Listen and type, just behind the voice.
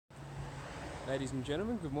Ladies and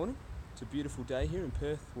gentlemen, good morning. It's a beautiful day here in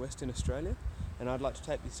Perth, Western Australia, and I'd like to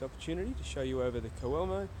take this opportunity to show you over the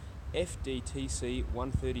Coelmo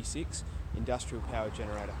FDTC136 Industrial Powered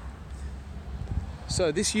Generator.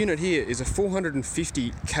 So this unit here is a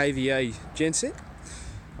 450 kVA genset.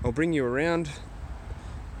 I'll bring you around.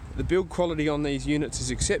 The build quality on these units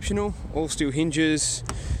is exceptional. All steel hinges.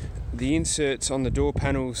 The inserts on the door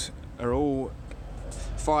panels are all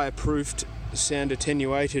fireproofed, sound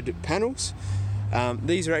attenuated panels.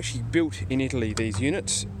 These are actually built in Italy, these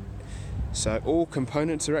units. So all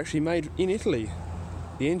components are actually made in Italy.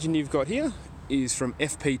 The engine you've got here is from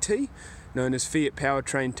FPT, known as Fiat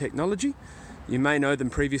Powertrain technology. You may know them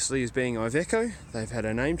previously as being Iveco. They've had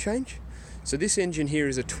a name change. So this engine here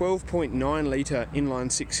is a 12.9 litre inline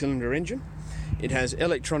 6-cylinder engine. It has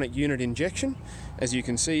electronic unit injection. As you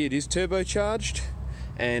can see, it is turbocharged.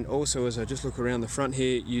 And also, as I just look around the front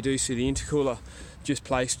here, you do see the intercooler just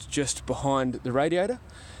placed just behind the radiator.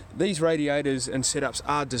 These radiators and setups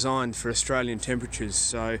are designed for Australian temperatures,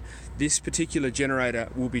 so this particular generator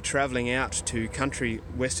will be travelling out to country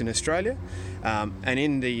Western Australia, and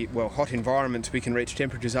in the hot environments we can reach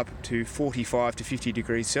temperatures up to 45 to 50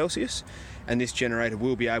 degrees Celsius, and this generator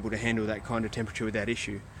will be able to handle that kind of temperature without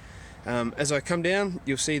issue. As I come down,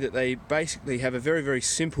 you'll see that they basically have a very, very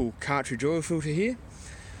simple cartridge oil filter here.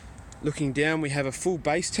 Looking down, we have a full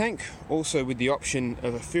base tank, also with the option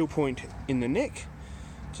of a fill point in the neck,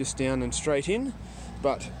 just down and straight in.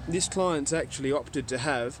 But this client's actually opted to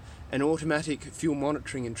have an automatic fuel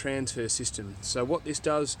monitoring and transfer system. So what this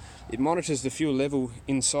does, it monitors the fuel level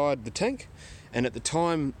inside the tank, and at the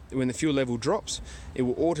time when the fuel level drops, it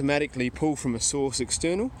will automatically pull from a source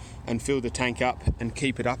external and fill the tank up and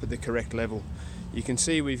keep it up at the correct level. You can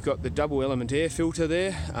see we've got the double element air filter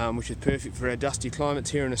there, which is perfect for our dusty climates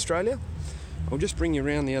here in Australia. I'll just bring you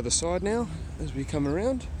around the other side now as we come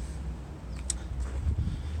around.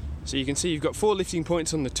 So you can see you've got 4 lifting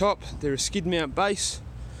points on the top. They're a skid mount base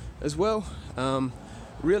as well.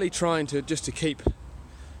 Really trying to keep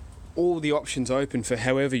all the options open for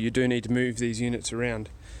however you do need to move these units around.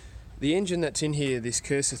 The engine that's in here, this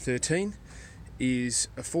Cursor 13, is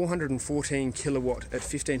a 414 kilowatt at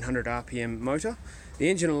 1500 RPM motor. The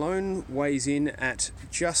engine alone weighs in at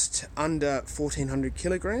just under 1400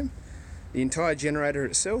 kilogram. The entire generator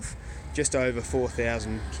itself, just over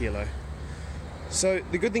 4000 kilo. So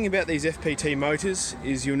the good thing about these FPT motors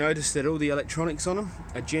is you'll notice that all the electronics on them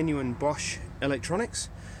are genuine Bosch electronics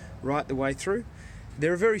right the way through.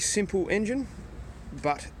 They're a very simple engine,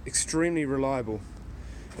 but extremely reliable.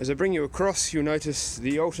 As I bring you across, you'll notice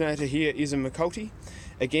the alternator here is a Meccalte.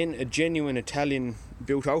 Again, a genuine Italian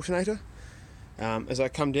built alternator. As I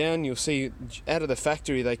come down, you'll see out of the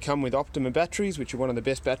factory they come with Optima batteries, which are one of the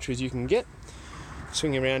best batteries you can get.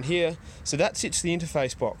 Swing around here. So that sits the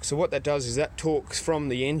interface box. So what that does is that talks from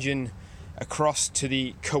the engine across to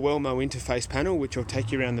the Coelmo interface panel, which I'll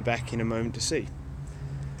take you around the back in a moment to see.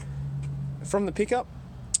 From the pickup,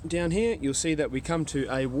 down here you'll see that we come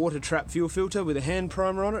to a water trap fuel filter with a hand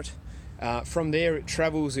primer on it. From there it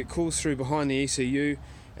cools through behind the ECU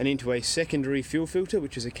and into a secondary fuel filter,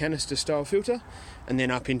 which is a canister style filter, and then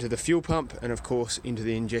up into the fuel pump and of course into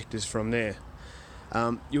the injectors from there.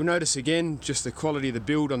 You'll notice again just the quality of the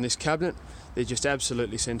build on this cabinet. They're just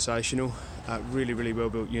absolutely sensational, really, really well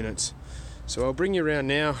built units. So I'll bring you around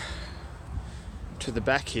now to the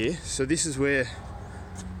back here. So this is where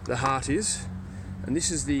the heart is. And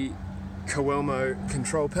this is the Coelmo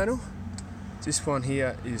control panel. This one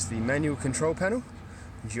here is the manual control panel,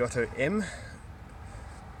 Giotto M.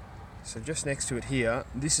 So just next to it here,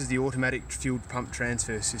 this is the automatic fuel pump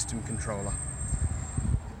transfer system controller.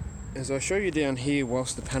 As I show you down here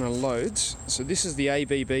whilst the panel loads, so this is the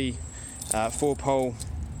ABB 4-pole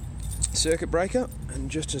circuit breaker,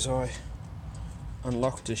 and just as I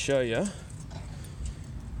unlock to show you,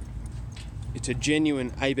 it's a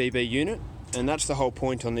genuine ABB unit. And that's the whole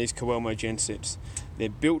point on these Coelmo gensets. They're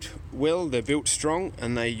built well, they're built strong,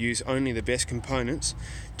 and they use only the best components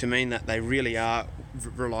to mean that they really are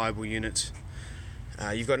reliable units.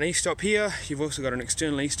 You've got an e-stop here, you've also got an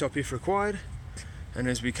external e-stop if required. And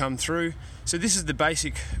as we come through, so this is the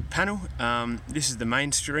basic panel, this is the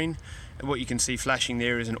main screen, and what you can see flashing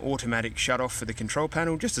there is an automatic shut-off for the control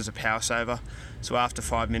panel, just as a power saver. So after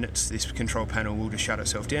 5 minutes, this control panel will just shut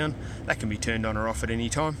itself down. That can be turned on or off at any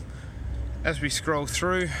time. As we scroll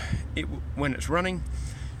through, when it's running,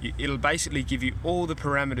 it'll basically give you all the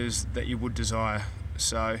parameters that you would desire.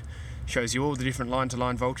 So shows you all the different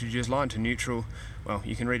line-to-line voltages, line to neutral. Well,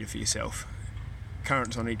 you can read it for yourself.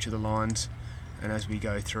 Currents on each of the lines, and as we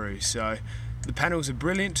go through. So The panels are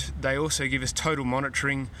brilliant. They also give us total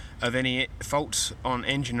monitoring of any faults on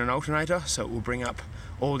engine and alternator, so it will bring up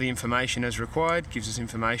all the information as required, gives us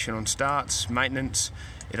information on starts, maintenance.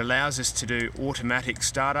 It allows us to do automatic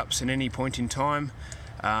startups at any point in time,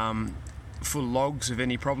 full logs of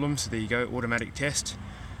any problems. There you go, automatic test.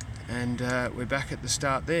 And we're back at the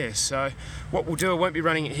start there. So what we'll do, I won't be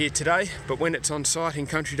running it here today, but when it's on site in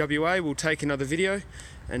country WA, we'll take another video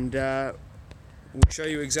and we'll show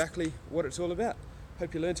you exactly what it's all about.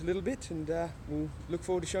 Hope you learnt a little bit, and we'll look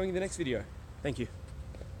forward to showing you the next video. Thank you.